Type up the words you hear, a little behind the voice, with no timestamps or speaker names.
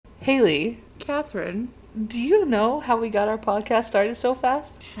Haley, Catherine, do you know how we got our podcast started so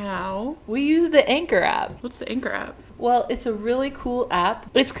fast? how? We use the Anchor app. What's the Anchor app? Well, it's a really cool app.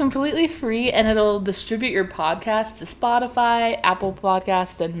 It's completely free and it'll distribute your podcast to Spotify, Apple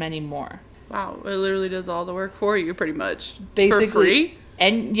Podcasts, and many more. Wow, it literally does all the work for you, pretty much. Basically, For free?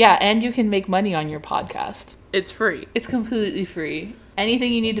 And you can make money on your podcast. It's free. It's completely free.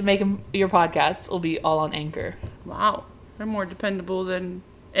 Anything you need to make your podcast will be all on Anchor. Wow, they're more dependable than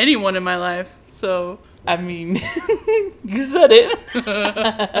anyone in my life, so... I mean, you said it.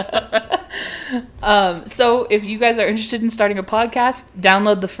 So if you guys are interested in starting a podcast,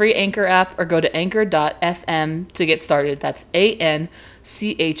 download the free Anchor app or go to anchor.fm to get started. That's ANCHOR.fm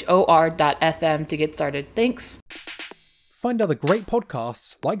to get started. Thanks. Find other great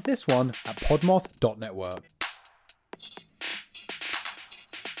podcasts like this one at podmoth.network.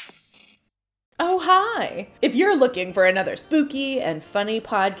 Oh, hi! If you're looking for another spooky and funny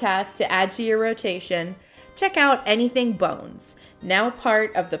podcast to add to your rotation, check out Anything Bones, now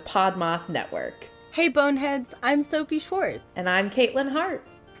part of the Podmoth Network. Hey Boneheads, I'm Sophie Schwartz. And I'm Caitlin Hart.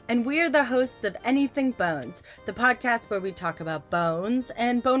 And we're the hosts of Anything Bones, the podcast where we talk about bones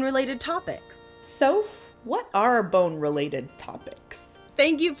and bone-related topics. Soph, what are bone-related topics?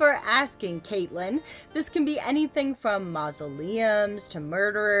 Thank you for asking, Caitlin. This can be anything from mausoleums to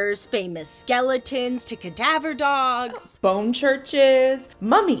murderers, famous skeletons to cadaver dogs. Bone churches,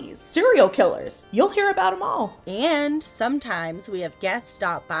 mummies, serial killers. You'll hear about them all. And sometimes we have guests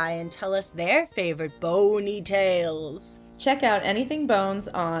stop by and tell us their favorite bony tales. Check out Anything Bones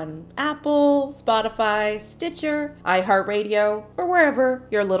on Apple, Spotify, Stitcher, iHeartRadio, or wherever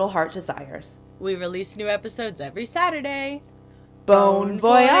your little heart desires. We release new episodes every Saturday. Bon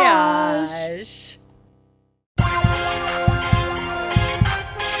voyage!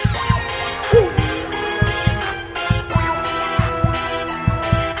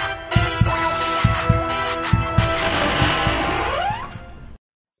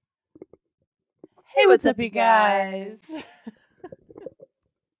 Hey, what's up, you guys?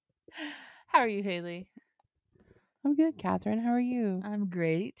 How are you, Haley? I'm good, Catherine. How are you? I'm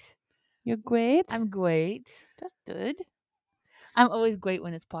great. You're great. I'm great. That's good. I'm always great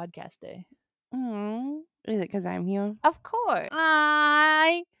when it's podcast day. Oh, is it because I'm here? Of course.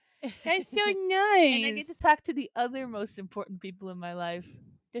 Hi. That's so nice. And I get to talk to the other most important people in my life,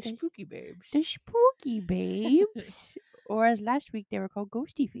 the spooky babes. The spooky babes, or as last week they were called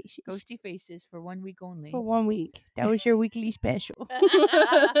ghosty faces. Ghosty faces for 1 week only. For 1 week. That was your weekly special.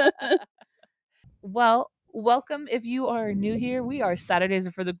 Well, welcome if you are new here. We are Saturdays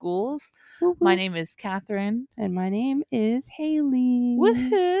Are for the Ghouls. My name is Catherine. And my name is Haley.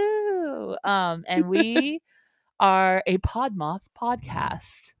 Woohoo! And we are a Podmoth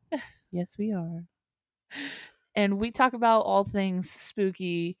podcast. Yes, we are. And we talk about all things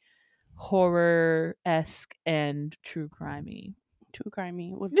spooky, horror-esque, and true crimey. True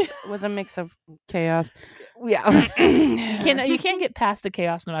crimey with a mix of chaos. Yeah. you can't get past the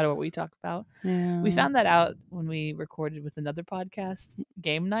chaos no matter what we talk about. Yeah. We found that out when we recorded with another podcast,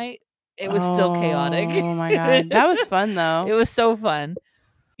 Game Night. It was still chaotic. Oh my god. That was fun though. It was so fun.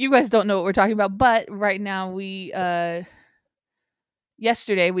 You guys don't know what we're talking about, but right now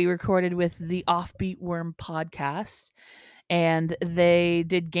yesterday we recorded with the Offbeat Worm podcast, and they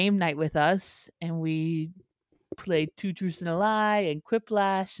did game night with us, and we played Two Truths and a Lie and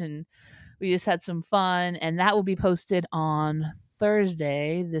Quiplash, and we just had some fun, and that will be posted on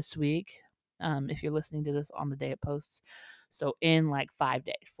Thursday this week, if you're listening to this on the day it posts. So in like 4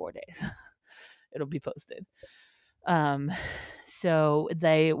 days, it'll be posted. So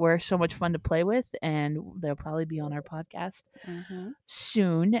they were so much fun to play with, and they'll probably be on our podcast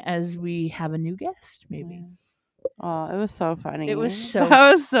soon as we have a new guest, maybe. Oh, it was so funny. It was so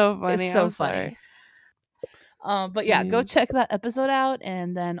that was so funny. It's so I'm funny. Sorry. But yeah, go check that episode out,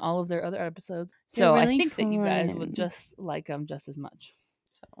 and then all of their other episodes. So really I think that you guys fun. would just like them just as much.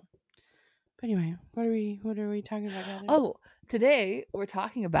 So, but anyway, what are we talking about? Catherine? Oh, today we're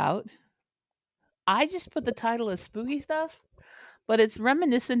talking about. I just put the title as spooky stuff, but it's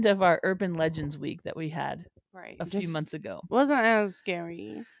reminiscent of our Urban Legends week that we had a few months ago. Wasn't as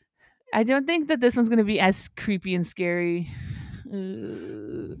scary. I don't think that this one's going to be as creepy and scary.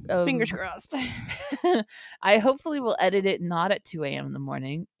 Fingers crossed. I hopefully will edit it not at 2 a.m. in the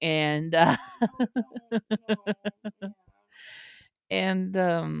morning, and I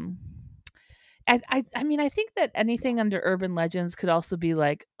mean, I think that anything under urban legends could also be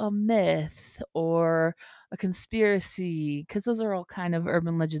like a myth or a conspiracy, because those are all kind of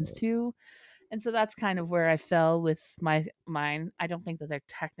urban legends too. And so that's kind of where I fell with mine. I don't think that they're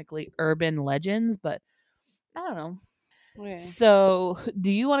technically urban legends, but I don't know. Okay. So,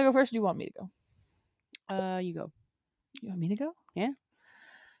 do you want to go first or do you want me to go? You go. You want me to go?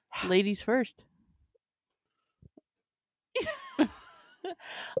 Ladies first.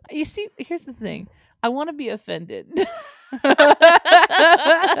 You see, here's the thing. I want to be offended.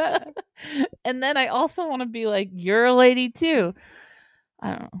 And then I also want to be like, you're a lady too.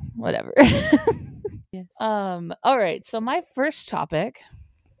 I don't know. Whatever. Yes. All right. So my first topic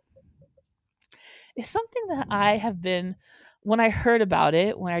is something that I have been, when I heard about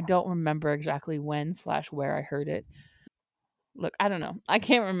it, when I don't remember exactly when/where I heard it. Look, I don't know. I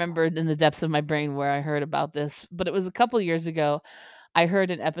can't remember in the depths of my brain where I heard about this, but it was a couple years ago. I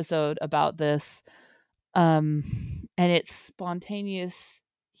heard an episode about this, and it's spontaneous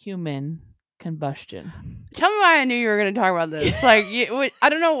human combustion. Tell me why I knew you were going to talk about this. Like, I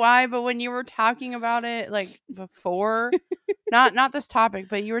don't know why, but when you were talking about it, like before, not this topic,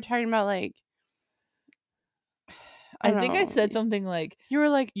 but you were talking about like, I think I said something like, you were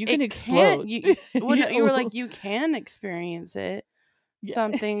like, you can "It explode." can't- you were like, you can experience it. Yeah.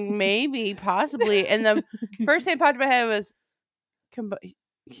 Something maybe, possibly. And the first thing that popped in my head was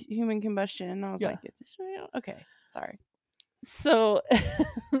human combustion. And I was Yeah. like, is this real? Okay. Sorry. So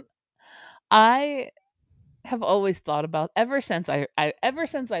I have always thought about, ever since I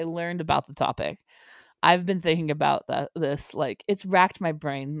learned about the topic, I've been thinking about this, like, it's racked my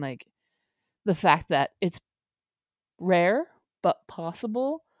brain, like the fact that it's rare but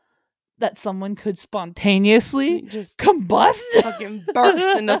possible that someone could spontaneously Just combust, fucking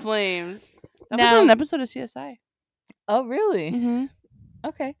burst into flames. That was Now- on an episode of CSI. Oh, really? Mm-hmm.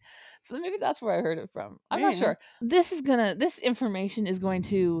 Okay. So maybe that's where I heard it from. I'm not Yeah. sure. This information is going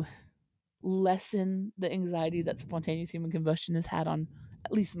to lessen the anxiety that spontaneous human combustion has had on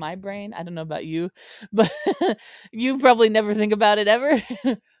at least my brain. I don't know about you, but you probably never think about it ever.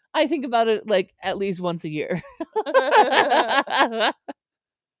 I think about it like at least once a year.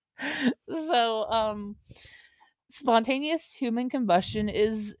 So, spontaneous human combustion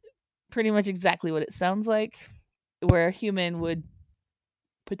is pretty much exactly what it sounds like, where a human would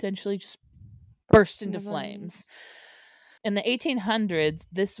potentially just burst into Into flames. In the 1800s,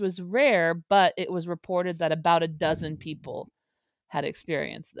 this was rare, but it was reported that about a dozen people had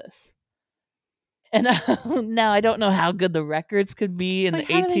experienced this. And now I don't know how good the records could be in Like,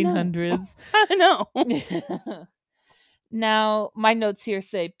 the how do they know? 1800s. I don't know. Now, my notes here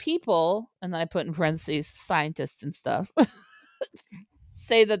say people, and then I put in parentheses scientists and stuff,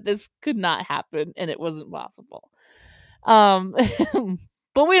 say that this could not happen and it wasn't possible.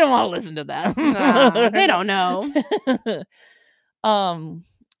 But we don't want to listen to them. Nah, they don't know.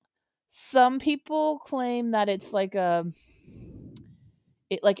 Some people claim that it's like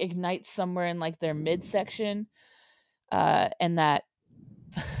it like ignites somewhere in like their midsection, and that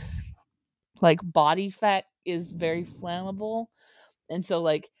like body fat is very flammable, and so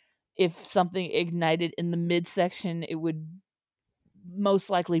like if something ignited in the midsection, it would most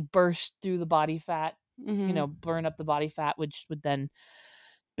likely burst through the body fat, Mhm. burn up the body fat, which would then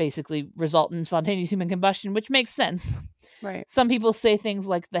basically result in spontaneous human combustion, which makes sense. Right. Some people say things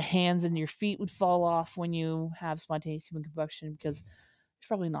like the hands and your feet would fall off when you have spontaneous human combustion because there's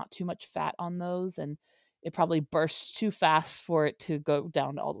probably not too much fat on those, and it probably bursts too fast for it to go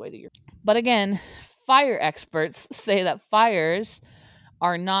down all the way to your. But again, fire experts say that fires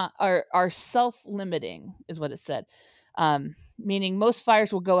are self-limiting, is what it said. Meaning most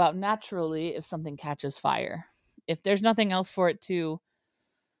fires will go out naturally if something catches fire. If there's nothing else for it to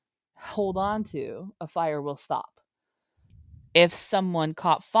hold on to, a fire will stop. If someone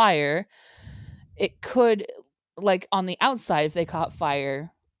caught fire, it could, like on the outside, if they caught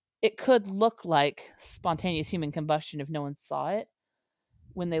fire, it could look like spontaneous human combustion if no one saw it.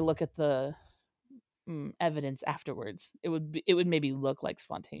 When they look at the evidence afterwards, it would maybe look like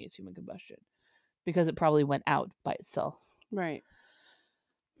spontaneous human combustion because it probably went out by itself. Right.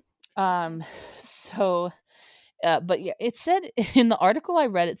 So, but yeah, it said in the article I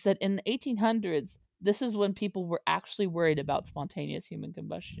read, it said in the 1800s, this is when people were actually worried about spontaneous human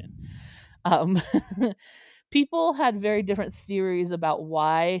combustion. People had very different theories about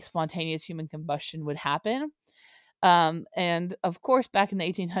why spontaneous human combustion would happen. And of course, back in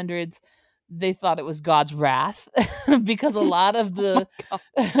the 1800s, they thought it was God's wrath because a lot of the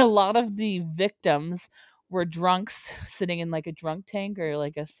victims were drunks sitting in like a drunk tank or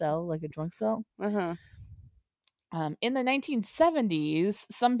like a cell, like a drunk cell. Uh-huh. In the 1970s,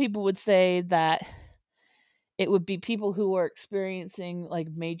 some people would say that it would be people who were experiencing like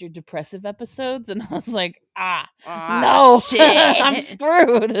major depressive episodes, and I was like, no, shit. I'm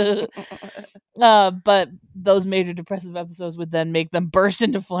screwed. But those major depressive episodes would then make them burst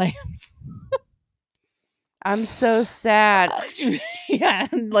into flames. I'm so sad. Yeah,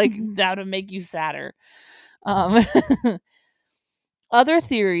 like that would make you sadder. Um, other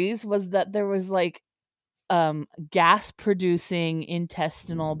theories was that there was like gas producing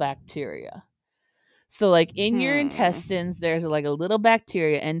intestinal bacteria. So like in your intestines, there's like a little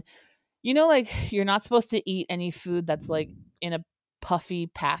bacteria, and like you're not supposed to eat any food that's like in a puffy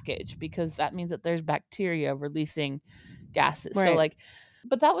package because that means that there's bacteria releasing gases. So Right. like,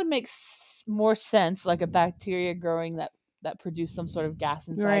 but that would make more sense, like a bacteria growing that produce some sort of gas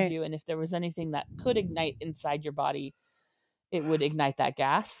inside Right. you, and if there was anything that could ignite inside your body, it would ignite that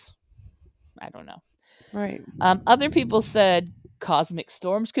gas. I don't know. Right. Other people said cosmic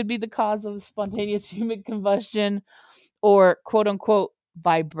storms could be the cause of spontaneous human combustion, or quote unquote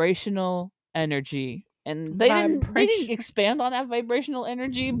vibrational energy. And they didn't Vibration. expand on that vibrational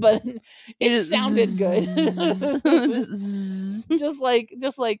energy, but it is sounded good. just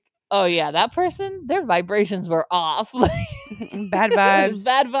like oh yeah, that person, their vibrations were off. Bad vibes.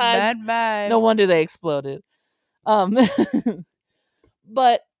 Bad vibes. Bad vibes. No wonder they exploded.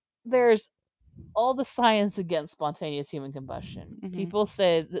 But there's all the science against spontaneous human combustion. Mhm. People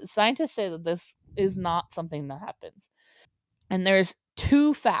say that scientists say that this is not something that happens. And there's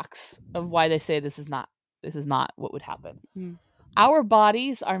two facts of why they say this is not what would happen. Mm. Our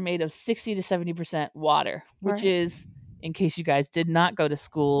bodies are made of 60 to 70% water, which Right. is, in case you guys did not go to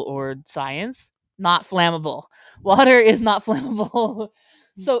school or science, not flammable. Water is not flammable.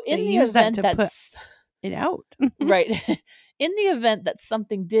 So in They the use that event to put that's it out. right, in the event that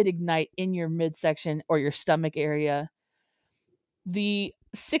something did ignite in your midsection or your stomach area, the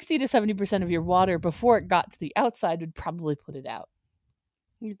 60 to 70% of your water before it got to the outside would probably put it out.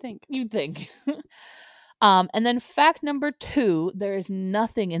 You'd think. You'd think. And then fact number 2, there is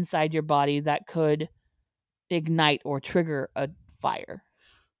nothing inside your body that could ignite or trigger a fire.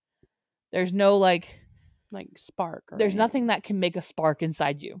 There's no like spark. Or there's anything. nothing that can make a spark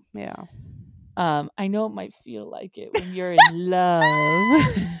inside you. Yeah. I know it might feel like it when you're in love.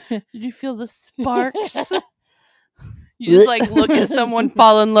 Did you feel the sparks? You just like look at someone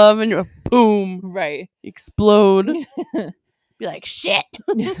fall in love and you're boom, Right. explode. Be like, shit.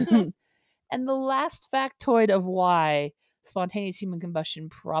 And the last factoid of why spontaneous human combustion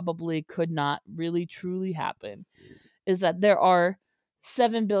probably could not really truly happen is that there are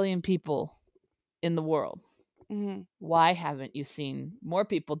 7 billion people in the world. Mm-hmm. Why haven't you seen more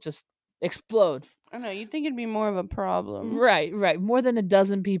people just explode? I don't know. You'd think it'd be more of a problem. Right. More than a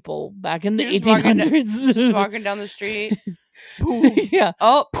dozen people back in the You're just walking 1800s. Just walking down the street. Yeah.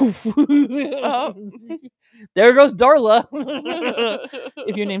 Oh. Poof. Oh. There goes Darla.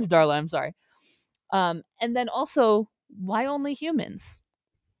 If your name's Darla, I'm sorry. And then also, why only humans?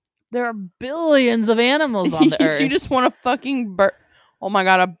 There are billions of animals on the earth. You just want a fucking bird. Oh my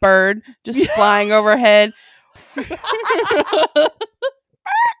god, a bird just flying overhead.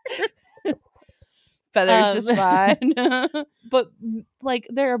 Feathers just flying. But like,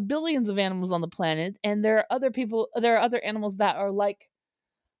 there are billions of animals on the planet, and there are other animals that are like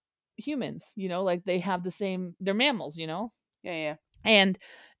humans, like they have the same, they're mammals, Yeah. And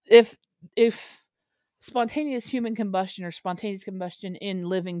if spontaneous human combustion or spontaneous combustion in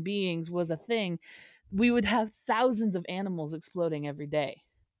living beings was a thing, we would have thousands of animals exploding every day.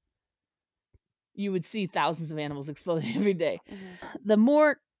 You would see thousands of animals exploding every day. Mm-hmm. The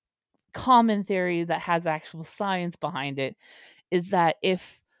more common theory that has actual science behind it is that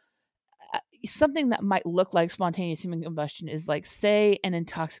if something that might look like spontaneous human combustion is like, say, an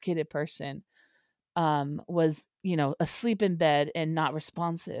intoxicated person was, asleep in bed and not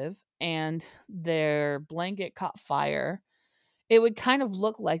responsive, and their blanket caught fire, it would kind of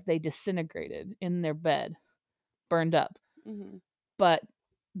look like they disintegrated in their bed, burned up. Mm-hmm. But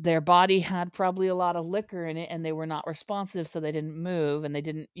their body had probably a lot of liquor in it, and they were not responsive, so they didn't move, and they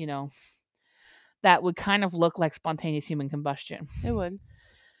didn't, that would kind of look like spontaneous human combustion. It would.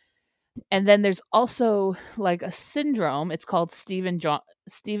 And then there's also like a syndrome. It's called Stephen-Johnson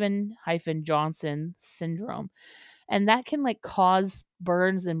syndrome. And that can like cause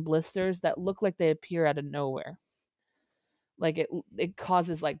burns and blisters that look like they appear out of nowhere. Like it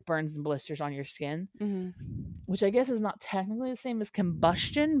causes like burns and blisters on your skin, which I guess is not technically the same as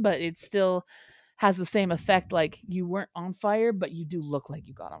combustion, but it still has the same effect. Like you weren't on fire, but you do look like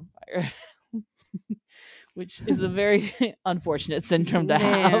you got on fire. Which is a very unfortunate syndrome to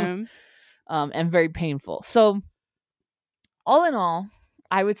have, and very painful. So, all in all,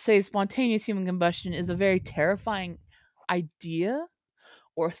 I would say spontaneous human combustion is a very terrifying idea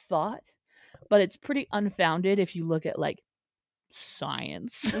or thought, but it's pretty unfounded if you look at like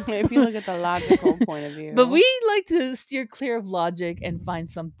science. If you look at the logical point of view. But we like to steer clear of logic and find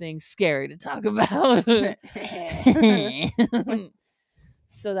something scary to talk about.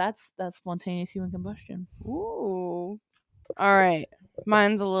 So that's spontaneous human combustion. Ooh. All right.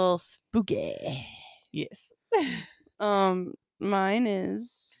 Mine's a little spooky. Yes. Mine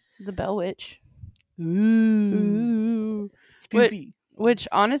is the Bell Witch. Ooh. Ooh. Spooky. Which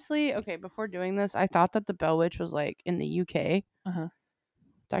honestly, okay, before doing this, I thought that the Bell Witch was like in the UK. Uh-huh.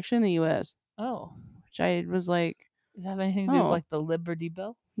 It's actually in the US. Oh. Which I was like, Does it have anything to do with Oh. like the Liberty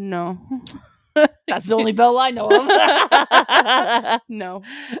Bell? no. That's the only bell I know of. No.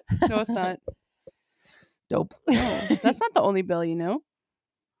 No, it's not. Dope. No, that's not the only bell you know.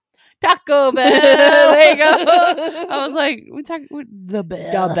 Taco Bell. There you go. I was like, we talk with the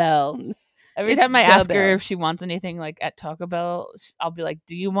bell. The bell. Every It's time I the ask her bell. if she wants anything like at Taco Bell, I'll be like,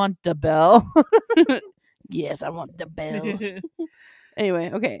 "Do you want the bell?" Yes, I want the bell.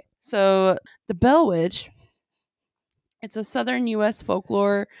 Anyway, okay. So the Bell Witch, it's a southern U.S.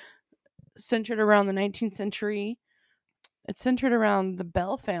 folklore centered around the 19th century. It's centered around the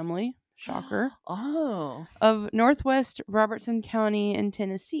Bell family, shocker, Oh. of northwest Robertson County in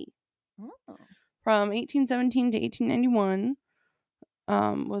Tennessee. Oh. From 1817 to 1891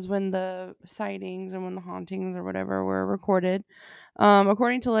 was when the sightings and when the hauntings or whatever were recorded.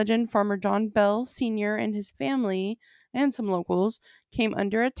 According to legend, Farmer John Bell Sr. and his family and some locals came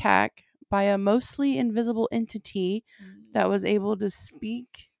under attack by a mostly invisible entity that was able to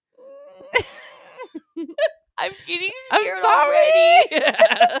speak. I'm getting I'm scared sorry.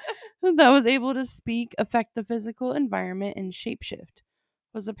 already. That was able to speak, affect the physical environment, and shapeshift.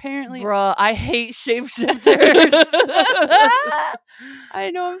 Was apparently. Bruh, I hate shapeshifters.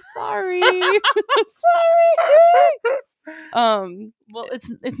 I know. I'm sorry. I'm sorry. Well,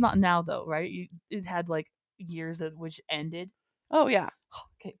 it's not now though, right? It had like years that which ended. Oh yeah.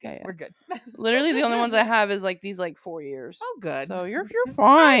 Okay, Yeah, yeah. we're good. Literally, the only ones I have is like these 4 years. Oh, good. So you're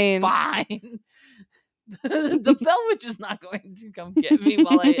fine. Fine. The Bell Witch is not going to come get me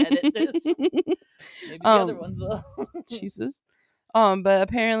while I edit this. Maybe the other ones will. Jesus. But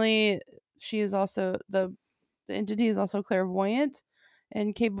apparently she is also the entity is also clairvoyant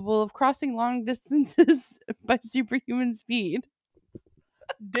and capable of crossing long distances by superhuman speed.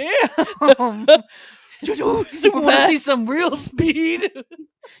 Damn. Super Want to see fast. some real speed? You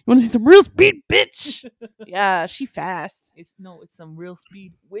want to see some real speed, bitch? Yeah, she fast. It's some real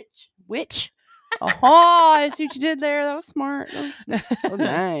speed witch. Witch. Oh, I see what you did there. That was smart. That was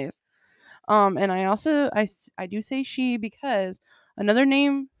nice. And I do say she because another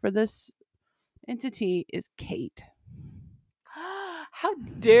name for this entity is Kate. How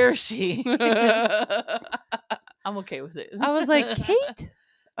dare she? I'm okay with it. I was like, Kate?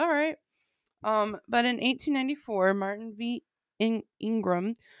 All right. But in 1894, Martin V.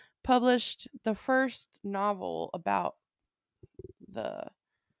 Ingram published the first novel about the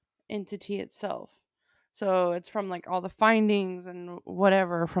entity itself. So it's from like all the findings and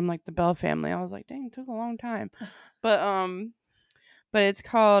whatever from like the Bell family. I was like, dang, it took a long time. But it's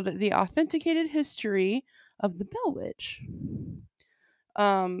called The Authenticated History of the Bell Witch.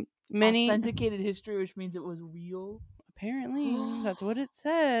 Many Authenticated history, which means it was real. apparently that's what it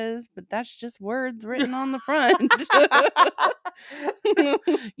says, but that's just words written on the front.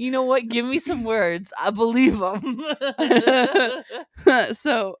 You know what? Give me some words. I believe them.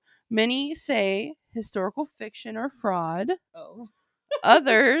 So many say historical fiction or fraud. Oh.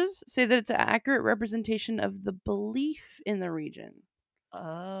 Others say that it's an accurate representation of the belief in the region.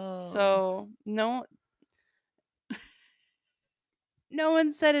 Oh. So no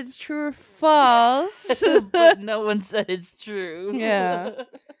one said it's true or false. But no one said it's true. Yeah.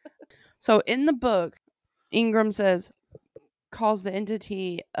 So in the book, Ingram calls the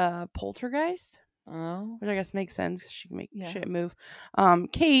entity a poltergeist, Oh. which I guess makes sense 'cause she can make Yeah. shit move.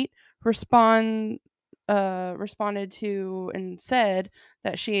 Kate responded to and said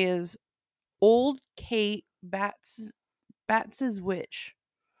that she is old Kate Batts's witch.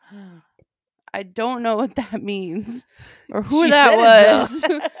 I don't know what that means or who She that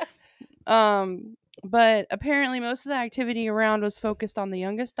said it, was. But apparently most of the activity around was focused on the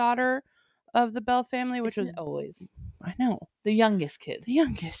youngest daughter of the Bell family, which Isn't was it always I know, the youngest kid. the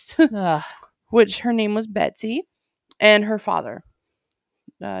youngest, Ugh. which her name was Betsy, and her father,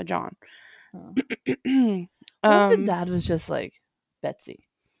 John. Oh. What if the Um, dad was just like, Betsy,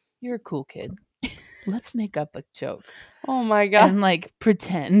 you're a cool kid. Let's make up a joke oh my god. and like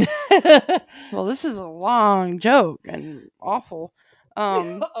pretend. Well, this is a long joke and awful.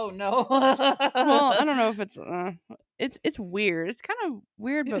 Oh no. Well, I don't know if it's weird. It's kind of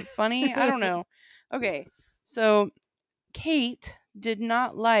weird but funny. I don't know. Okay. So Kate did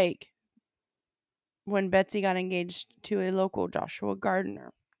not like when Betsy got engaged to a local Joshua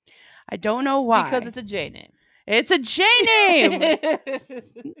Gardner. I don't know why. Because it's a J name. It's a J name.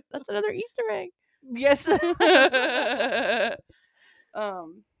 That's another Easter egg. Yes.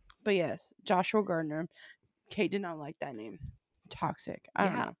 But yes, Joshua Gardner. Kate did not like that name. Toxic. I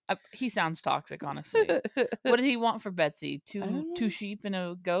don't know. He sounds toxic, honestly. What did he want for Betsy? I don't know. Two sheep and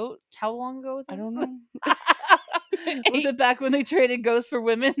a goat? How long ago was this? I don't know. Was it back when they traded ghosts for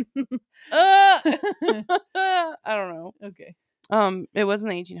women? I don't know. Okay. It was in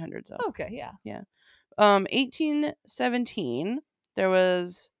the 1800s though. Okay, yeah. 1817 there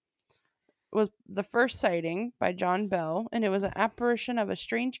was the first sighting by John Bell, and it was an apparition of a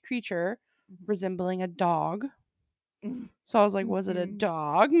strange creature resembling a dog. So I was like, was it a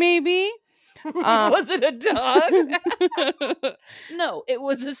dog maybe? Was it a dog? No, it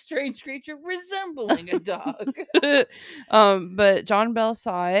was a strange creature resembling a dog. But John Bell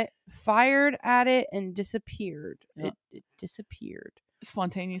saw it, fired at it, and disappeared. Yeah. It disappeared.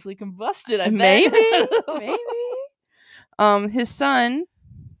 Spontaneously combusted, I bet. Maybe. His son,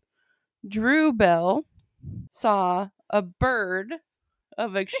 Drew Bell, saw a bird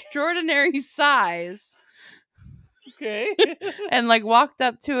of extraordinary size Okay. and like walked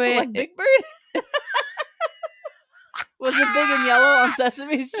up to So, it. like Big Bird? Was it big and yellow on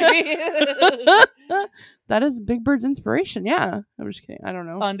Sesame Street? That is Big Bird's inspiration. Yeah. I'm just kidding. I don't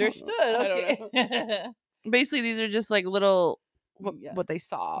know. Understood. I don't Okay. know. Basically, these are just like little Yeah. what they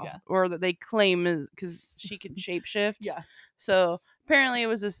saw, Yeah. or that they claim is because she can shapeshift. Yeah. So apparently, it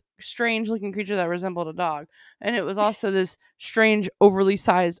was this strange looking creature that resembled a dog, and it was also this strange, overly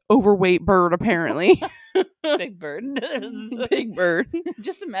sized, overweight bird. Apparently, Big Bird. Big Bird.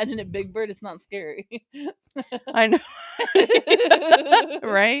 Just imagine it, Big Bird. It's not scary. I know,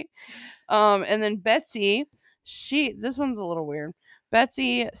 right? And then Betsy, this one's a little weird.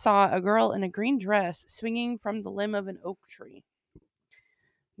 Betsy saw a girl in a green dress swinging from the limb of an oak tree.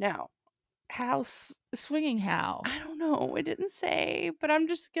 Now, Swinging how? I don't know. It didn't say, but I'm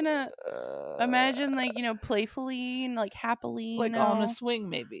just gonna imagine, like, playfully and like happily, like on a swing,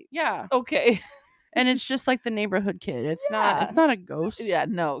 maybe. Yeah. Okay. And it's just like the neighborhood kid. It's Yeah. not a ghost. Yeah,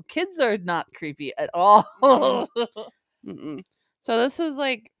 no. Kids are not creepy at all. Mm-mm. So this is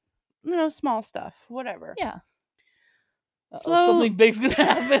like, small stuff. Whatever. Yeah. Slow- Something big's gonna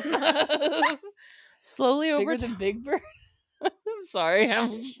happen. Slowly Bigger over than time. Big Bird. I'm sorry.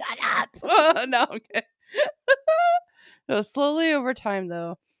 Shut up. No. Okay. No, slowly over time,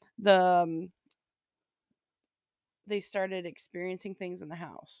 though, they started experiencing things in the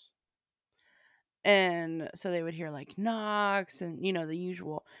house. And so they would hear like knocks and, the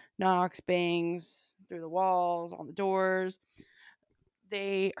usual knocks, bangs through the walls, on the doors.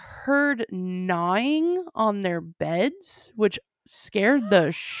 They heard gnawing on their beds, which scared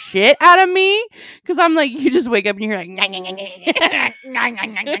the shit out of me. Because I'm like, you just wake up and you're like,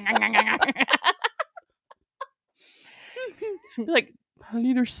 like,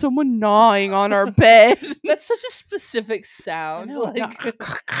 honey, there's someone gnawing on our bed. That's such a specific sound. Everything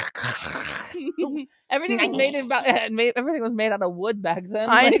was everything was made out of wood back then.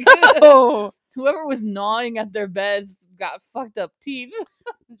 I Like, know. whoever was gnawing at their beds got fucked up teeth.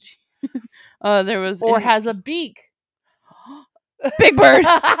 There was Has a beak. Big Bird.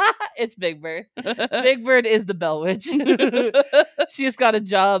 It's Big Bird. Big Bird is the Bell Witch. She just got a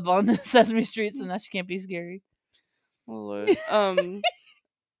job on the Sesame Street, so now she can't be scary. Oh, Lord.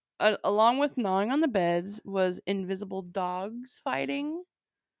 Along with gnawing on the beds was invisible dogs fighting.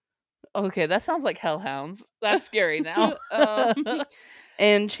 Okay, that sounds like hellhounds. That's scary now.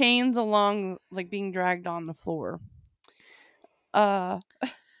 And chains along, like, being dragged on the floor.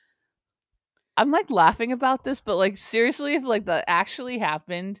 I'm like laughing about this, but like seriously, if like that actually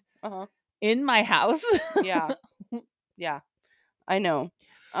happened in my house, yeah, I know.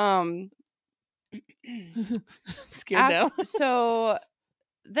 I'm scared now. So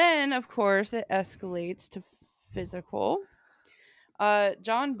then, of course, it escalates to physical.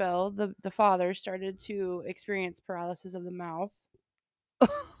 John Bell, the father, started to experience paralysis of the mouth.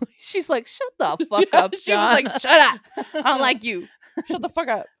 She's like, shut the fuck up, She was John. like, shut up. I don't like you. Shut the fuck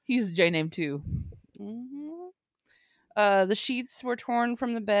up. He's J-name too. Mm-hmm. The sheets were torn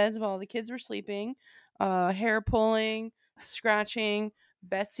from the beds while the kids were sleeping. Hair pulling, scratching.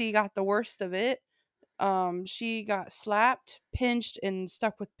 Betsy got the worst of it. She got slapped, pinched, and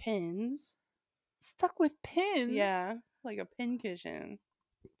stuck with pins. Stuck with pins? Yeah, like a pin cushion.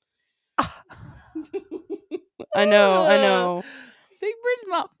 I know. Big Bird's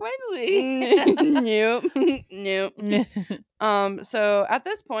not friendly. Nope. So at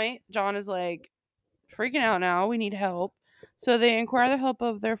this point, John is like freaking out now. We need help. So they inquire the help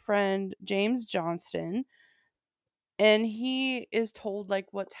of their friend James Johnston, and he is told like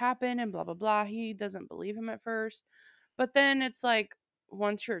what's happened and blah blah blah. He doesn't believe him at first, but then it's like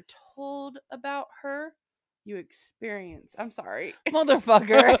once you're told about her, you experience. I'm sorry.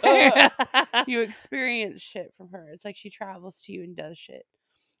 Motherfucker. You experience shit from her. It's like she travels to you and does shit.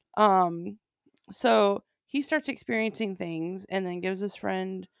 So he starts experiencing things and then gives his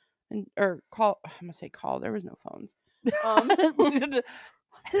friend or call. I'm gonna say call. There was no phones.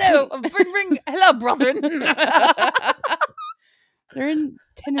 Hello, hello, brethren. They're in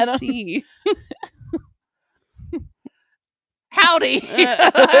Tennessee. Howdy. I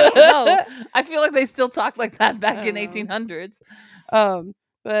don't know. I feel like they still talk like that back in I don't 1800s.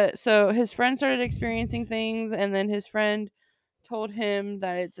 But so his friend started experiencing things, and then his friend told him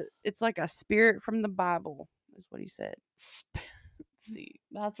that it's like a spirit from the Bible, is what he said. See,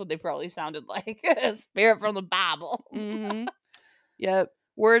 that's what they probably sounded like. A spirit from the Bible. Mm-hmm. Yep.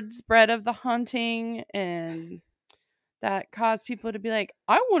 Word spread of the haunting, and that caused people to be like,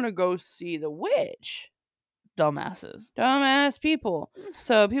 I want to go see the witch. Dumbasses. Dumbass people.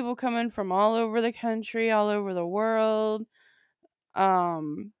 So people coming from all over the country, all over the world.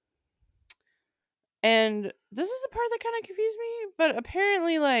 And this is the part that kind of confused me, but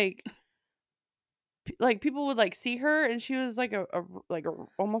apparently like people would like see her, and she was like a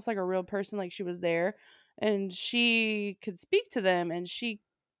almost like a real person, like she was there, and she could speak to them, and she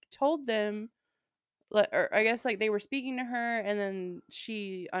told them, or I guess like they were speaking to her, and then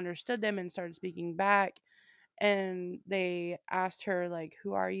she understood them and started speaking back, and they asked her like,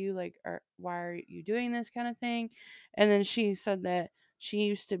 who are you, like, or why are you doing this kind of thing, and then she said that she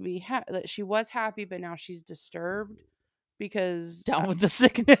used to be that she was happy, but now she's disturbed because Down with the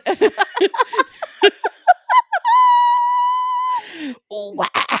sickness. Oh, wow.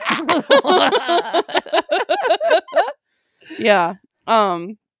 Yeah.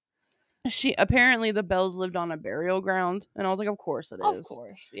 She apparently the Bells lived on a burial ground, and I was like, of course it is. Of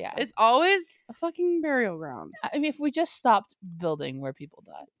course, yeah. It's always a fucking burial ground. I mean, if we just stopped building where people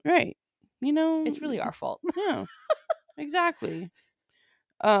died, Right. You know, it's really our fault. Yeah. Exactly.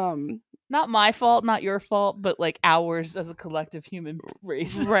 Not my fault, not your fault, but like ours as a collective human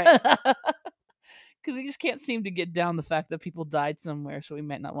race. Right. Because we just can't seem to get down the fact that people died somewhere, so we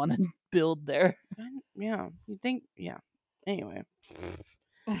might not want to build there. Yeah. You think, yeah. Anyway.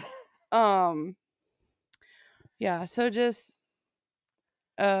 Yeah, so just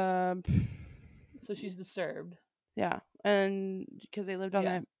So she's disturbed. yeah, and because they lived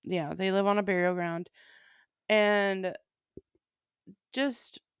on Yeah. they live on a burial ground, and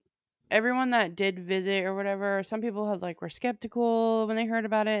just everyone that did visit or whatever, some people had like were skeptical when they heard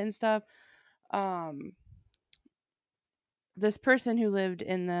about it and stuff. This person who lived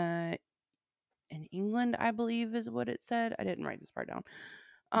in England, I believe is what it said. I didn't write this part down.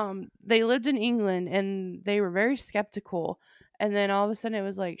 They lived in England, and they were very skeptical, and then all of a sudden it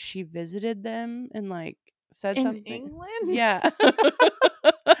was like she visited them and like said In something. England? Yeah.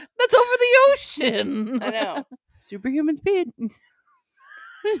 That's over the ocean. I know. Superhuman speed.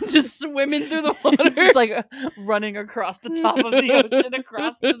 Just swimming through the water. Just like running across the top of the ocean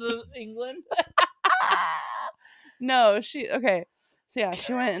across to the England. No, okay. So yeah,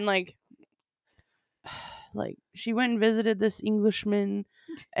 she went and like she went and visited this Englishman,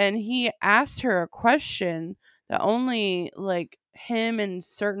 and he asked her a question that only like him and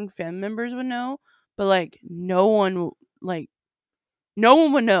certain family members would know, but like no one would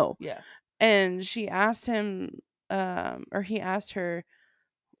know. Yeah. And she asked him, or he asked her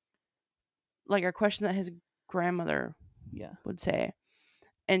like a question that his grandmother would say,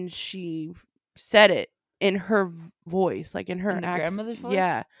 and she said it in her voice, like in her In the grandmother's voice?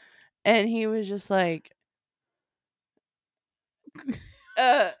 Yeah. And he was just like, he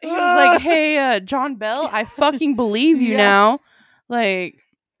was like, hey, John Bell, I fucking believe you now. Like,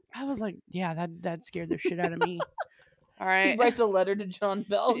 I was like, yeah, that scared the shit out of me. All right. He writes a letter to John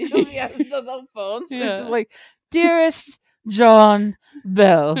Bell because he has his own phone. So Yeah. it's just like, dearest John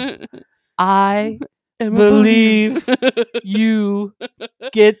Bell, I believe you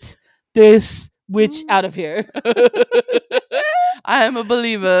get this witch out of here. I am a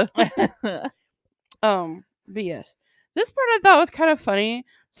believer. But yes, this part I thought was kind of funny.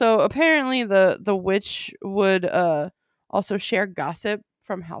 So apparently the witch would also share gossip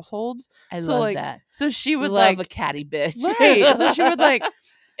from households. I So, love like, that. So she would Love like a catty bitch. right. So she would like.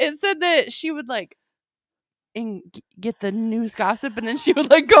 It said that she would like get the news gossip, and then she would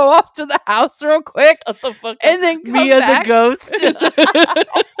like go up to the house real quick, Shut the fuck up. and then come Me back. as a ghost.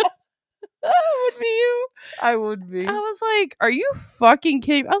 That would be you. I would be. I was like, "Are you fucking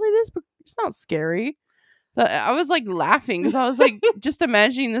kidding?" I was like, "It's not scary." I was like laughing because I was like just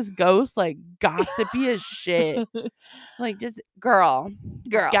imagining this ghost like gossipy as shit. Like, just girl,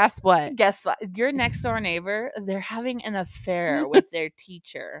 guess what? Guess what? Your next door neighbor, they're having an affair with their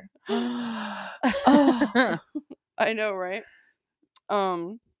teacher. Oh, I know, right?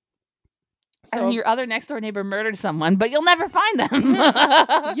 So and your other next door neighbor murdered someone, but you'll never find them.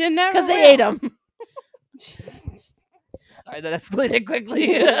 you never because they ate them. Sorry, that escalated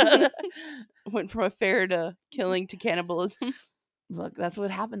quickly. Went from affair to killing to cannibalism. Look, that's what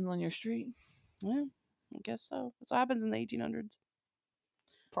happens on your street. Yeah, I guess so. That's what happens in the 1800s.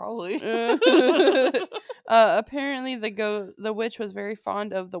 Probably. Apparently, the witch was very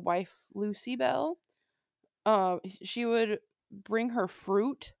fond of the wife Lucy Bell. She would bring her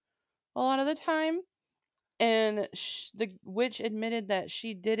fruit a lot of the time, and the witch admitted that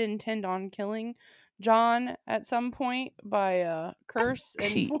she did intend on killing John at some point by curse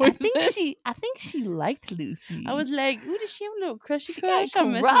and poison. I think she liked Lucy. I was like, ooh, does she have a little crushy she got crush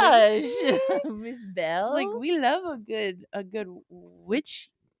on Miss crush. Lucy? Miss Bell. Like, we love a good witch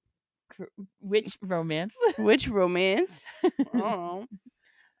romance. Witch romance. Oh.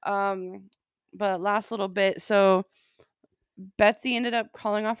 But last little bit, so Betsy ended up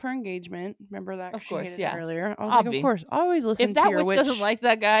calling off her engagement. Remember that? Of She course, hated yeah. it earlier. I was like, of course, always listen if to that your witch witch. doesn't like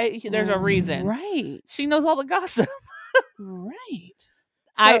that guy, there's a reason. Right. She knows all the gossip. Right.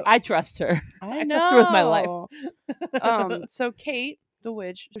 I trust her. I trust her with my life. So Kate, the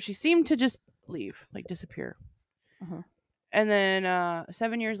witch, she seemed to just leave, like disappear. Uh-huh. And then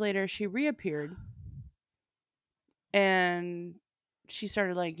 7 years later, she reappeared. And she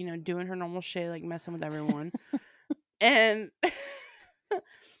started like, doing her normal shit, like messing with everyone. And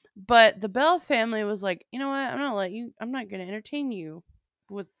but the Bell family was like, you know what? I'm not gonna entertain you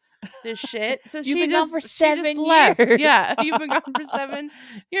with this shit. So You've been gone for 7 years. Yeah, you've been gone for 7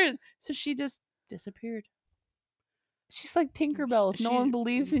 years. So she just disappeared. She's like Tinkerbell. If no one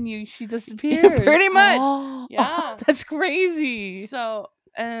believes in you, she Yeah, disappears. pretty much. Oh, Yeah. that's crazy. So,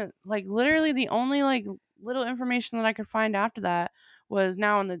 like literally the only like little information that I could find after that was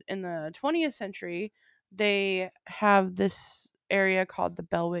now in the 20th century, they have this area called the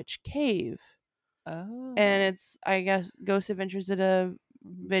Bell Witch Cave. Oh. And it's, I guess, Ghost Adventures did a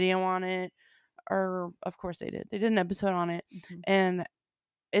video on it, or of course they did. They did an episode on it, and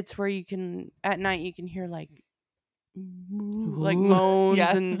it's where at night you can hear like moans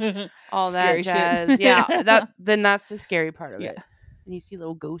and all that jazz. Shit. Yeah, that's the scary part of it. And you see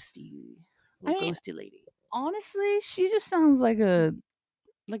little ghosty lady. Honestly, she just sounds like a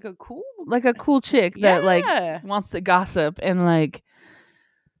cool chick that like wants to gossip and like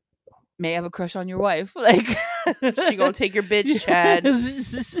may have a crush on your wife. Like she gonna take your bitch, Chad.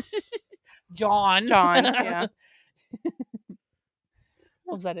 John. Yeah.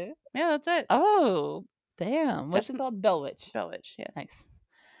 Was that it? Yeah, that's it. Oh, damn. What's it called? Bell Witch. Bell Witch, yes. Nice.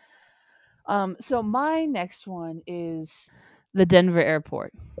 So my next one is the Denver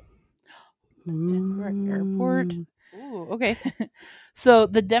Airport. Denver Airport? Ooh, okay. So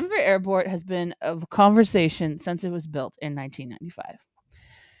the Denver Airport has been of conversation since it was built in 1995.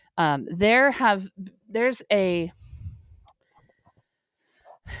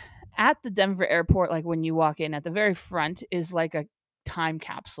 At the Denver Airport, like when you walk in, at the very front is like a time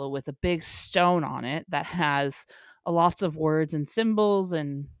capsule with a big stone on it that has lots of words and symbols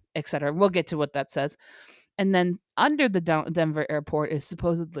and etc. We'll get to what that says. And then under the Denver Airport is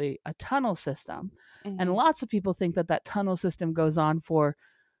supposedly a tunnel system. Mm-hmm. And lots of people think that tunnel system goes on for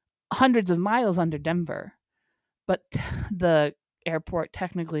hundreds of miles under Denver. But the airport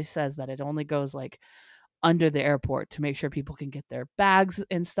technically says that it only goes like under the airport to make sure people can get their bags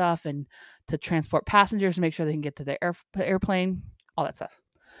and stuff, and to transport passengers to make sure they can get to their airplane, all that stuff.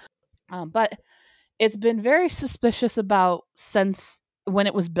 But it's been very suspicious about since when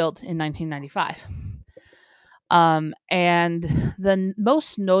it was built in 1995. And the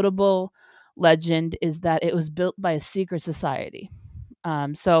most notable legend is that it was built by a secret society.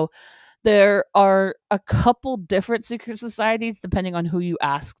 So there are a couple different secret societies, depending on who you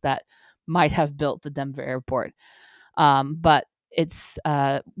ask, that might have built the Denver Airport. But it's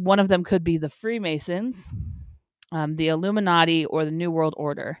one of them could be the Freemasons, the Illuminati, or the New World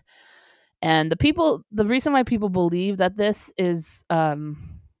Order. And the reason why people believe that this is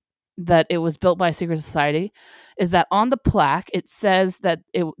that it was built by a secret society is that on the plaque it says that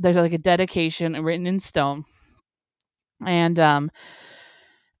there's like a dedication written in stone, and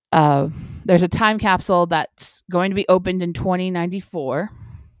there's a time capsule that's going to be opened in 2094,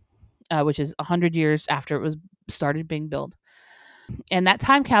 which is 100 years after it was started being built. And that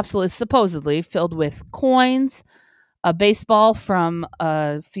time capsule is supposedly filled with coins, a baseball from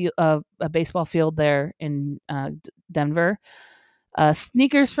a baseball field there in Denver,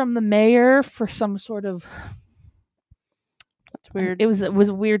 sneakers from the mayor for some sort of That's weird. It was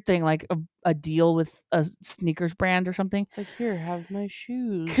a weird thing, like a deal with a sneakers brand or something. It's like, here, have my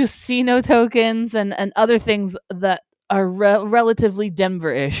shoes. Casino tokens and other things that are relatively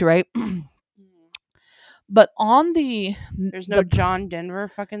Denver-ish, right? But on There's no John Denver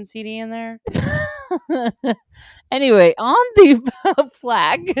fucking CD in there. Anyway, on the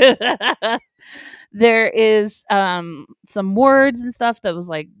plaque, there is some words and stuff that was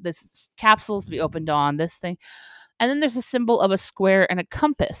like, this capsule's to be opened on this thing, and then there's a symbol of a square and a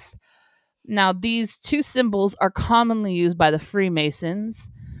compass. Now, these two symbols are commonly used by the Freemasons,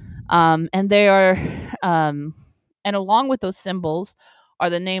 and they are, and along with those symbols are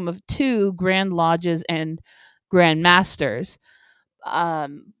the name of two Grand Lodges and Grand Masters.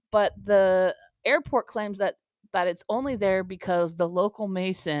 But the airport claims that it's only there because the local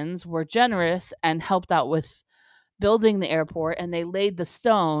Masons were generous and helped out with building the airport, and they laid the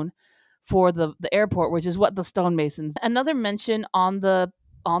stone for the airport, which is what the stonemasons. Another mention on the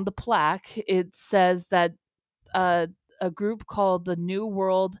plaque, it says that a group called the New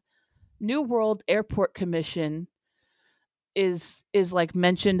World Airport Commission is like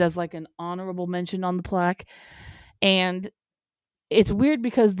mentioned as like an honorable mention on the plaque. And it's weird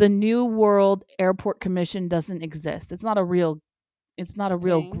because the New World Airport Commission doesn't exist. It's not a real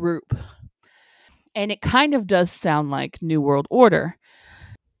group. And it kind of does sound like New World Order.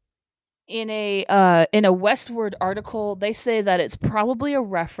 In a Westward article, they say that it's probably a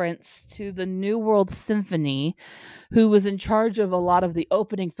reference to the New World Symphony, who was in charge of a lot of the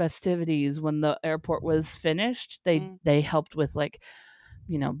opening festivities when the airport was finished. They helped with, like,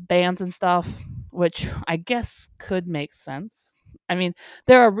 bands and stuff, which I guess could make sense. I mean,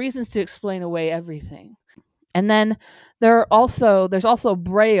 there are reasons to explain away everything. And then there's also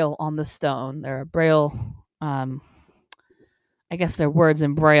Braille on the stone. There are Braille, I guess they're words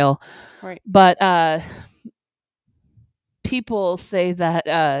in Braille. Right. But people say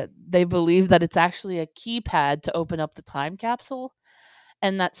that they believe that it's actually a keypad to open up the time capsule,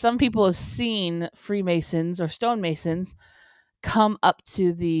 and that some people have seen Freemasons or stonemasons come up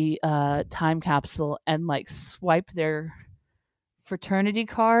to the time capsule and like swipe their fraternity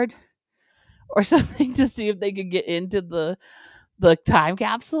card or something to see if they could get into the time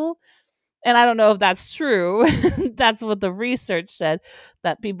capsule. And I don't know if that's true. That's what the research said,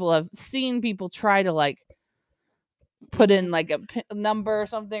 that people have seen people try to like put in like a number or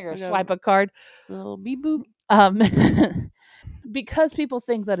something, or swipe a card. A little beep boop. Because people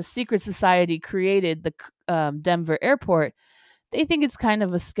think that a secret society created the Denver airport, they think it's kind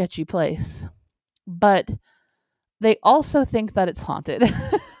of a sketchy place. But they also think that it's haunted.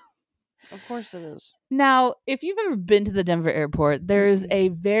 Of course it is. Now, if you've ever been to the Denver airport, there is a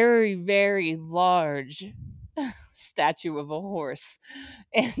very, very large statue of a horse.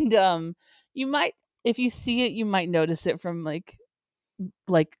 And you might, if you see it, you might notice it from like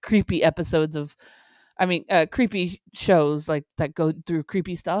creepy episodes of, creepy shows like that go through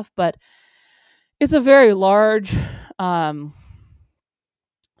creepy stuff. But it's a very large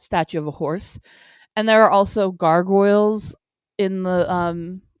statue of a horse. And there are also gargoyles in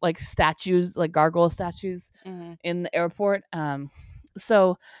the like statues, like gargoyle statues in the airport.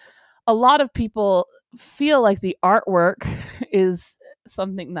 So a lot of people feel like the artwork is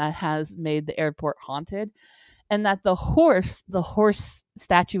something that has made the airport haunted, and that the horse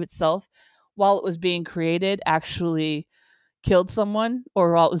statue itself, while it was being created, actually killed someone,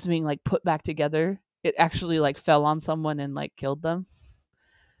 or while it was being like put back together, it actually like fell on someone and like killed them,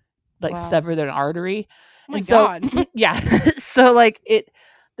 like severed an artery. Oh my God. Yeah. So like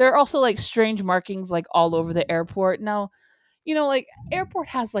there are also like strange markings like all over the airport. Now, like airport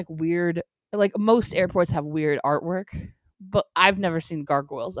has like weird, like most airports have weird artwork, but I've never seen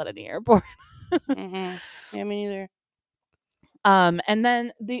gargoyles at any airport. Yeah, me neither. And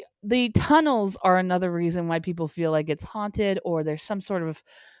then the tunnels are another reason why people feel like it's haunted, or there's some sort of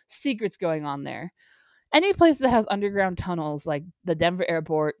secrets going on there. Any place that has underground tunnels, like the Denver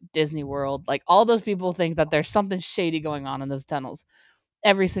airport, Disney World, like all those people think that there's something shady going on in those tunnels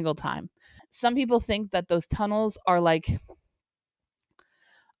every single time. Some people think that those tunnels are like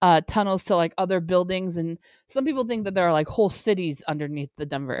tunnels to like other buildings, and some people think that there are like whole cities underneath the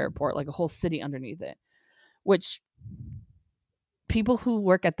Denver airport, like a whole city underneath it, which people who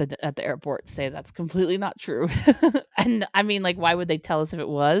work at the airport say that's completely not true. And I mean, like, why would they tell us if it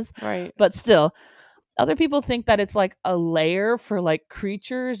was? Right. But still, other people think that it's like a lair for like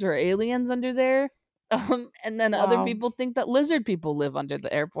creatures or aliens under there. And then other people think that lizard people live under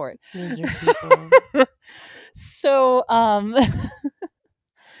the airport. Lizard people. So,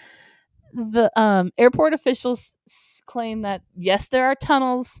 the airport officials claim that yes, there are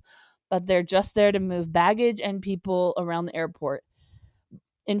tunnels, but they're just there to move baggage and people around the airport.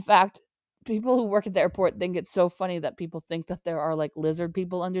 In fact, people who work at the airport think it's so funny that people think that there are like lizard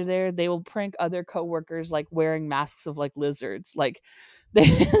people under there. They will prank other coworkers like wearing masks of like lizards, like they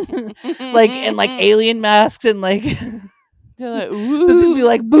like and like alien masks and like They're like, they'll just be ooh.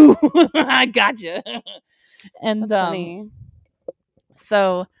 like, "Boo, I gotcha." And That's funny.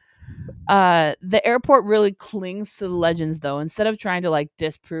 so the airport really clings to the legends though. Instead of trying to like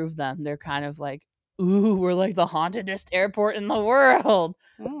disprove them, they're kind of like, "Ooh, we're like the hauntedest airport in the world."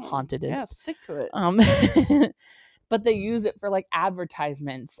 Hauntedest. Yeah, stick to it. But they use it for like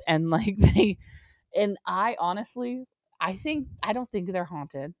advertisements and like I honestly, I don't think they're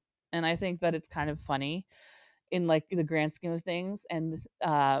haunted, and I think that it's kind of funny in like the grand scheme of things, and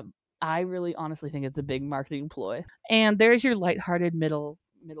I really honestly think it's a big marketing ploy. And there's your lighthearted middle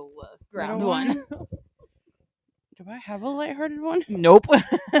ground Middle one. Do I have a lighthearted one? Nope.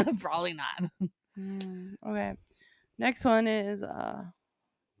 Probably not. Okay. Next one is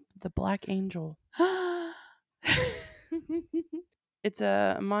the Black Angel. It's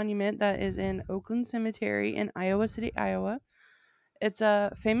a monument that is in Oakland Cemetery in Iowa City, Iowa. It's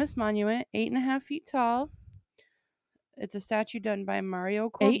a famous monument, 8.5 feet tall. It's a statue done by Mario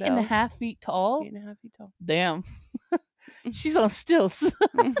Corbell. 8.5 feet tall? 8.5 feet tall. Damn. She's on stilts.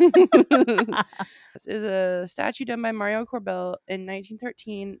 This is a statue done by Mario Corbell in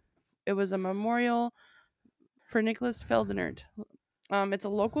 1913. It was a memorial for Nicholas Feldenert. It's a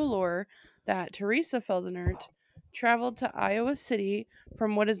local lore that Teresa Feldenert traveled to Iowa City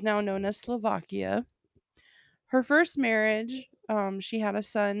from what is now known as Slovakia. Her first marriage, she had a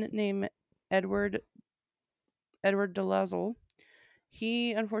son named Edward DeLazel.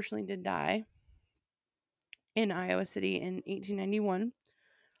 He unfortunately did die in Iowa City in 1891.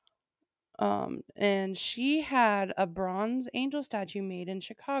 And she had a bronze angel statue made in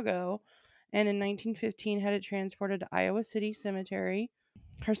Chicago, and in 1915 had it transported to Iowa City Cemetery.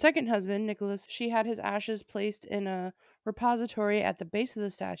 Her second husband, Nicholas, she had his ashes placed in a repository at the base of the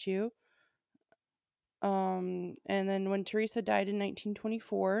statue. And then when Teresa died in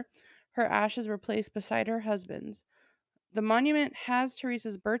 1924, her ashes were placed beside her husband's. The monument has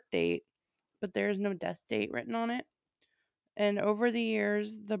Teresa's birth date, but there is no death date written on it. And over the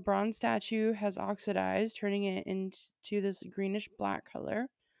years, the bronze statue has oxidized, turning it into this greenish black color.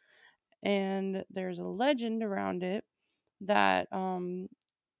 And there's a legend around it that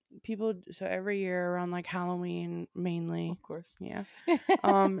people, so every year around like Halloween mainly, Of course. yeah,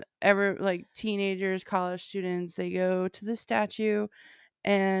 like teenagers, college students, they go to the statue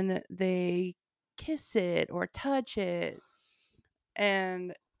and they kiss it or touch it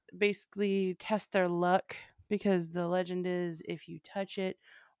and basically test their luck, because the legend is if you touch it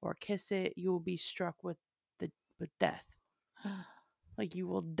or kiss it, you will be struck with death. Like you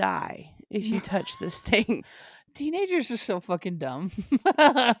will die if you touch this thing. Teenagers are so fucking dumb.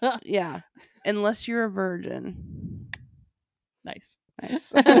 Yeah, unless you're a virgin. Nice.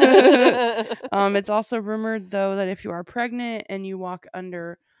 It's also rumored though that if you are pregnant and you walk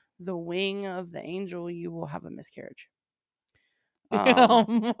under the wing of the angel, you will have a miscarriage.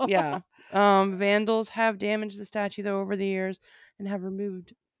 Yeah. Vandals have damaged the statue though over the years and have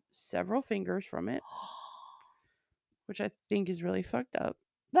removed several fingers from it, which I think is really fucked up.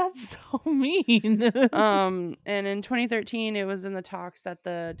 That's so mean. And in 2013, it was in the talks that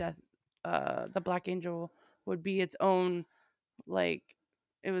the Black Angel would be its own, like,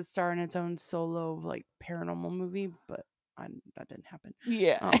 it would star in its own solo like paranormal movie, but that didn't happen.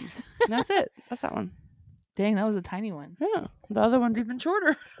 Yeah. That's it. That's that one. Dang, that was a tiny one. Yeah, the other one's even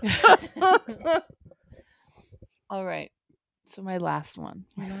shorter. All right. So my last one,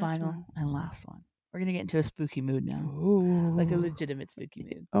 my final and last one. We're gonna get into a spooky mood now. Ooh. Like a legitimate spooky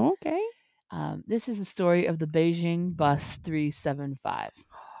mood. Okay. This is the story of the Beijing Bus 375.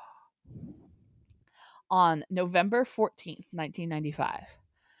 On November 14th, 1995,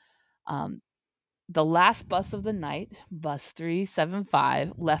 the last bus of the night, Bus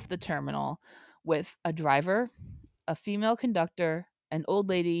 375, left the terminal with a driver, a female conductor, an old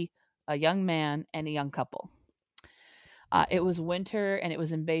lady, a young man, and a young couple. It was winter and it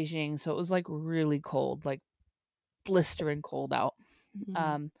was in Beijing, so it was like really cold, like blistering cold out.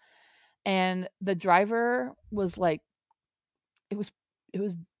 Mm-hmm. And the driver was like, it was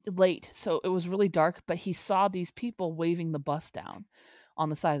late, so it was really dark, but he saw these people waving the bus down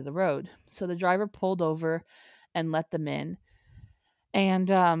on the side of the road. So the driver pulled over and let them in.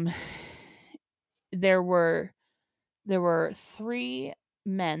 And there were 3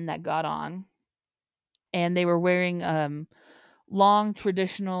 men that got on, and they were wearing long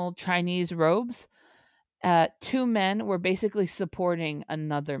traditional Chinese robes. 2 men were basically supporting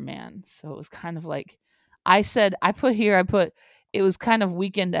another man. So it was kind of like I put it was kind of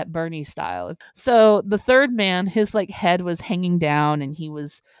Weekend at Bernie style. So the third man, his like head was hanging down and he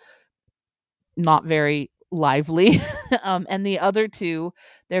was not very lively. And the other 2,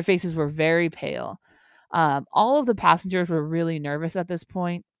 their faces were very pale. All of the passengers were really nervous at this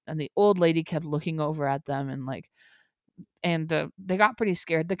point, and the old lady kept looking over at them and they got pretty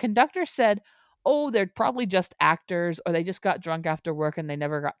scared. The conductor said, "Oh, they're probably just actors, or they just got drunk after work and they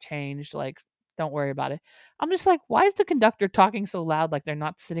never got changed. Like, don't worry about it." I'm just like, why is the conductor talking so loud like they're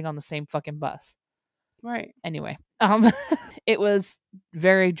not sitting on the same fucking bus? Right. Anyway, it was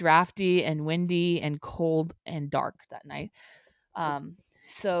very drafty and windy and cold and dark that night.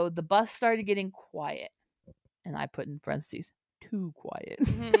 So the bus started getting quiet, and I put in parentheses, too quiet.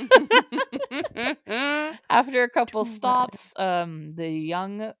 After a couple stops, the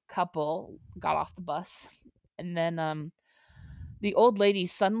young couple got off the bus, and then the old lady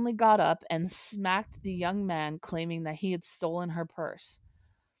suddenly got up and smacked the young man, claiming that he had stolen her purse.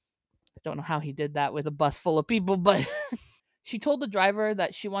 I don't know how he did that with a bus full of people, but she told the driver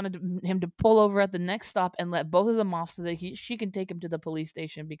that she wanted him to pull over at the next stop and let both of them off so that she can take him to the police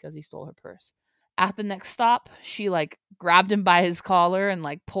station because he stole her purse. At the next stop, she like grabbed him by his collar and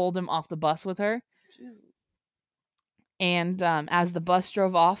like pulled him off the bus with her. And as the bus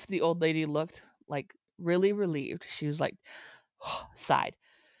drove off, the old lady looked like really relieved. She was like, sighed.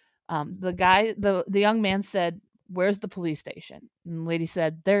 The young man said, "Where's the police station?" And the lady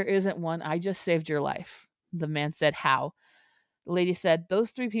said, "There isn't one. I just saved your life." The man said, "How?" The lady said, "Those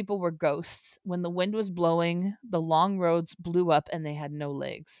 3 people were ghosts. When the wind was blowing, the long roads blew up and they had no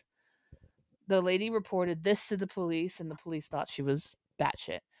legs." The lady reported this to the police, and the police thought she was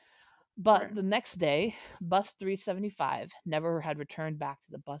batshit. But the next day, bus 375 never had returned back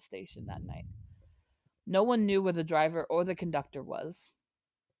to the bus station that night. No one knew where the driver or the conductor was.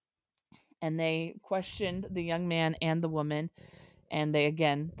 And they questioned the young man and the woman, and they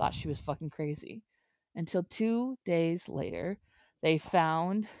again thought she was fucking crazy. Until 2 days later, they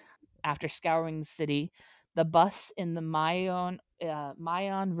found, after scouring the city, the bus in the Mayon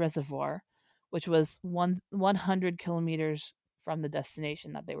Reservoir, which was 100 kilometers from the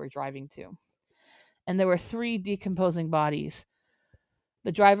destination that they were driving to. And there were 3 decomposing bodies: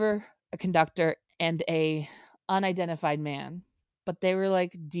 the driver, a conductor, and a unidentified man. But they were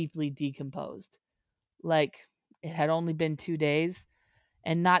like deeply decomposed. Like it had only been 2 days,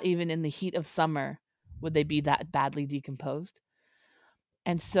 and not even in the heat of summer would they be that badly decomposed.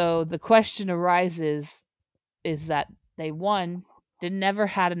 And so the question arises is that they never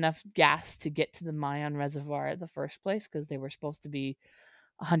had enough gas to get to the Mayon Reservoir in the first place because they were supposed to be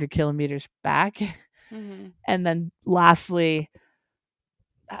 100 kilometers back. Mm-hmm. And then lastly,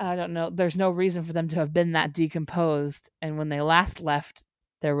 I don't know, there's no reason for them to have been that decomposed. And when they last left,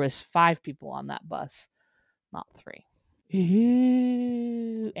 there was 5 people on that bus, not 3.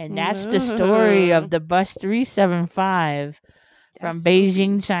 Ooh, and that's the story of the bus 375 from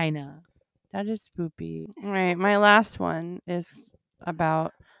Beijing, China. That is spoopy. All right, my last one is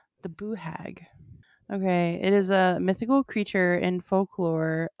about the Boo Hag. Okay, it is a mythical creature in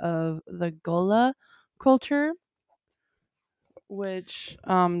folklore of the Gola culture, which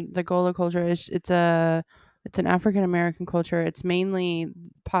the Gola culture is it's an African American culture. It's mainly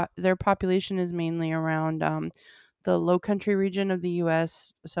their population is mainly around the Low Country region of the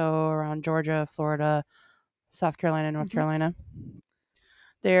U.S., so around Georgia, Florida, South Carolina, North Carolina.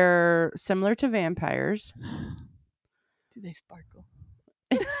 They're similar to vampires. Do they sparkle?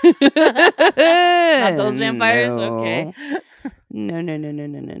 Not those vampires? No. Okay. No.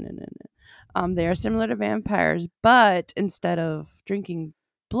 They are similar to vampires, but instead of drinking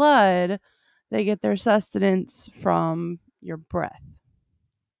blood, they get their sustenance from your breath.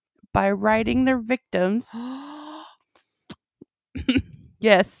 By riding their victims.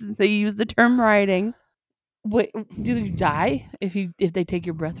 Yes, they use the term riding. Wait, do you die if they take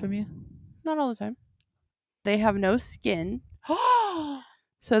your breath from you? Not all the time. They have no skin.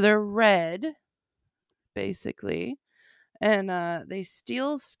 So they're red, basically. And they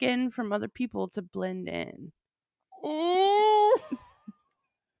steal skin from other people to blend in. Oh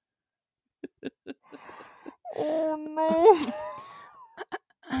no.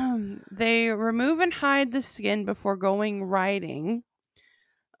 They remove and hide the skin before going riding.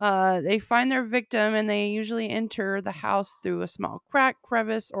 They find their victim and they usually enter the house through a small crack,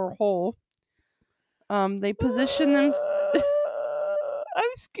 crevice, or hole. They position themselves.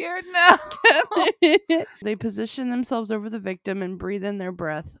 I'm scared now. They position themselves over the victim and breathe in their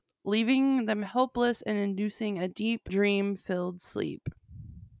breath leaving them helpless and inducing a deep dream-filled sleep.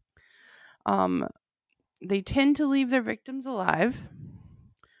 They tend to leave their victims alive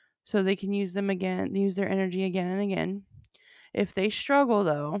so they can use their energy again and again. If they struggle,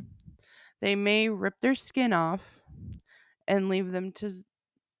 though, they may rip their skin off and leave them to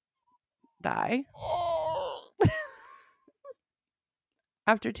die.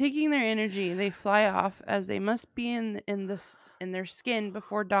 After taking their energy, they fly off, as they must be in their skin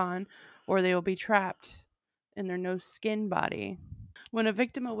before dawn, or they will be trapped in their no skin body. When a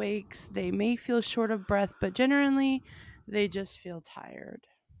victim awakes, they may feel short of breath, but generally they just feel tired.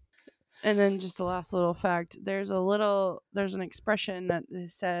 And then just the last little fact, there's an expression that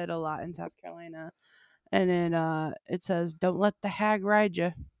is said a lot in South Carolina, and it says, "Don't let the hag ride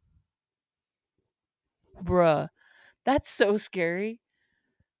you." Bruh, that's so scary.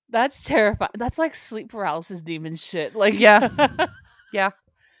 That's terrifying. That's like sleep paralysis demon shit. Like, Yeah. Yeah.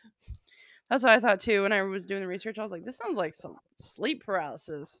 That's what I thought too when I was doing the research. I was like, this sounds like some sleep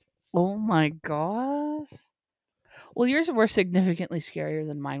paralysis. Oh my gosh. Well, yours were significantly scarier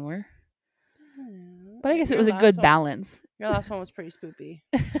than mine were. But I guess it was a good balance. Your last one was pretty spoopy.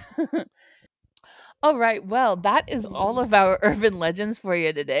 All right. Well, that is all of our urban legends for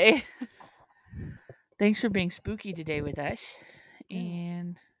you today. Thanks for being spooky today with us.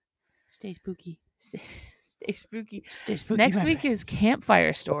 And stay spooky. Stay spooky. Stay spooky. Next week is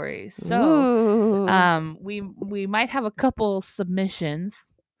campfire stories. So, we might have a couple submissions.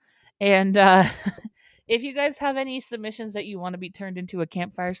 And if you guys have any submissions that you want to be turned into a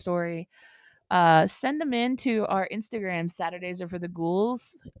campfire story, send them in to our Instagram, Saturdays Are for the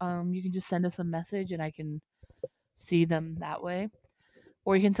Ghouls. You can just send us a message and I can see them that way.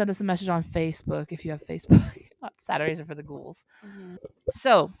 Or you can send us a message on Facebook if you have Facebook. Saturdays Are for the Ghouls. Mm-hmm.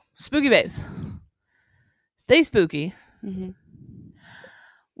 So, spooky babes, stay spooky. Mm-hmm.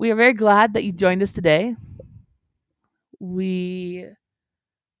 We are very glad that you joined us today. We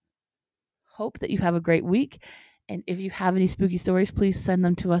hope that you have a great week. And if you have any spooky stories, please send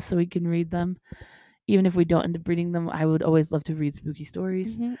them to us so we can read them. Even if we don't end up reading them, I would always love to read spooky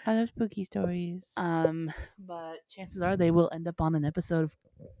stories. Mm-hmm. I love spooky stories. But chances are they will end up on an episode of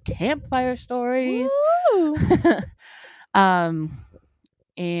Campfire Stories.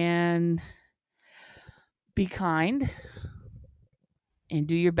 And be kind and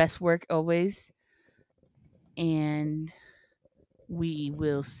do your best work always. And we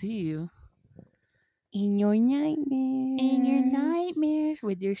will see you in your nightmares. In your nightmares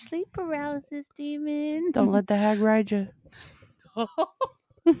with your sleep paralysis demon. Don't let the hag ride you.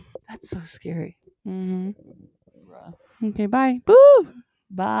 That's so scary. Mm-hmm. Okay, bye. Boo!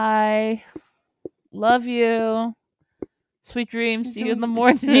 Bye. Love you. Sweet dreams. See you in the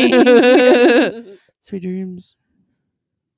morning. Sweet dreams.